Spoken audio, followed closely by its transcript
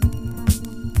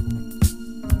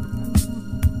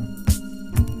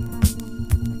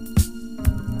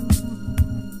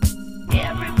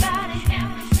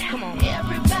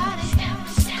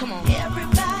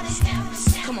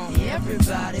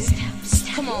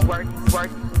work,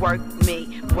 work, work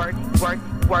me. Work, work,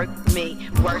 work me.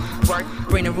 Work, work,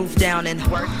 bring the roof down and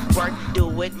work, work,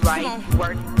 do it right.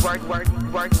 Work, work, work,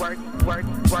 work, work, work,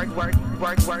 work, work,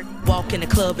 work, work. Walk in the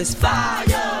club is fire.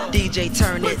 DJ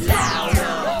turn it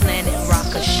louder. Planet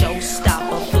rocker,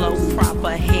 showstopper, flow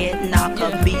proper, head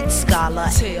knocker, beat scholar,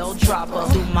 tail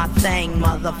dropper. Do my thing,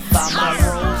 motherfucker.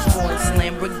 Rolls Royce,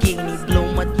 Lamborghini,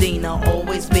 Blue Medina,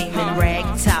 always beaming, rag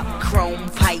top, chrome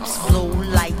pipes, blue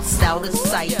lights out of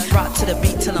sight. Rock to the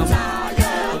beat till I'm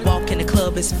walk in the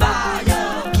club is fire.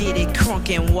 Get it crunk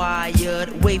and wired.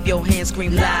 Wave your hands,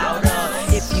 scream louder.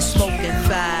 If you smoke then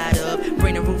fired up.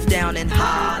 Bring the roof down and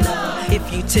holler.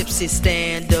 If you tipsy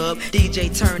stand up. DJ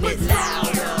turn it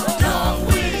louder. Long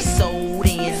weed sold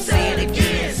in, say it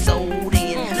again, sold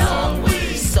in. Long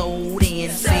weed sold in,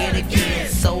 say it again,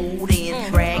 sold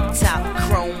in. Rag top,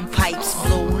 chrome pipes,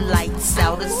 blue lights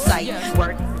out of sight.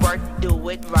 Work, work, do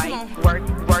it right. Work,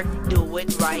 work, do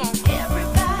it right.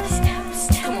 Everybody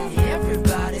steps, come on,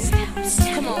 everybody steps,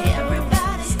 come on,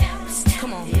 everybody steps,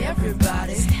 come on,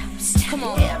 everybody steps, come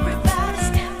on, everybody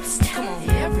steps, come on,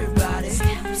 everybody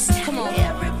steps, come on,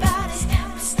 everybody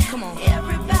steps, come on,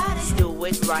 everybody do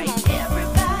it right.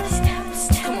 Everybody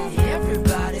steps, come on,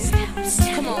 everybody steps,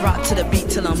 come on, rock to the beat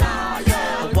till I'm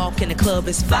a walk in the club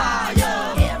is fire.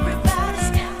 Everybody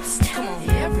steps, come on,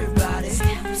 everybody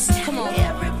steps, come on,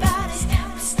 everybody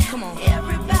steps, come on,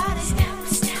 everybody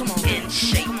steps, come on. In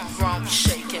shape from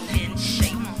shaking, in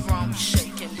shape from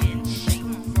shaking, in shape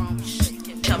from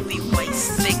shaking. Chubby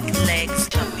waist, thick legs,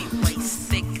 chubby waist,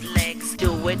 thick legs.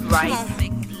 Do it right,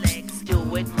 thick legs,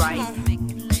 do it right.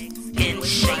 In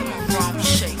shape from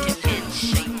shaking, in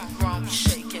shape from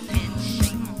shaking, in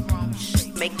shape from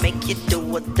shaking. Make you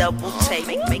do a double take,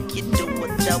 make you do a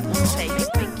double take,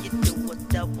 make you do a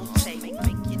double take,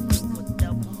 make you do a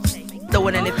double take. Throw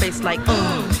it in their face like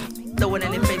throw it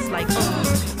in their face like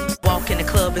Walk in the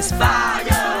club is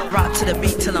fire. Rock to the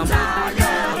beat till I'm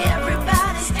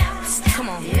everybody steps, come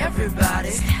on,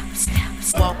 everybody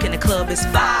steps. Walk in the club is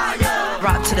fire.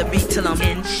 Rock to the beat till I'm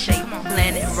in shape.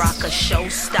 Planet rocker,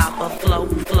 showstopper, flow,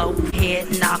 flow, head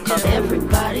knocker.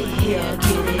 Everybody here,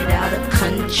 get it out of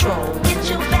control. Get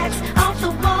your backs off the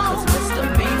wall, 'cause Mr.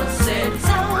 Beatles said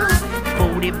so.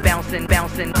 Booty bouncing,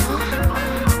 bouncing.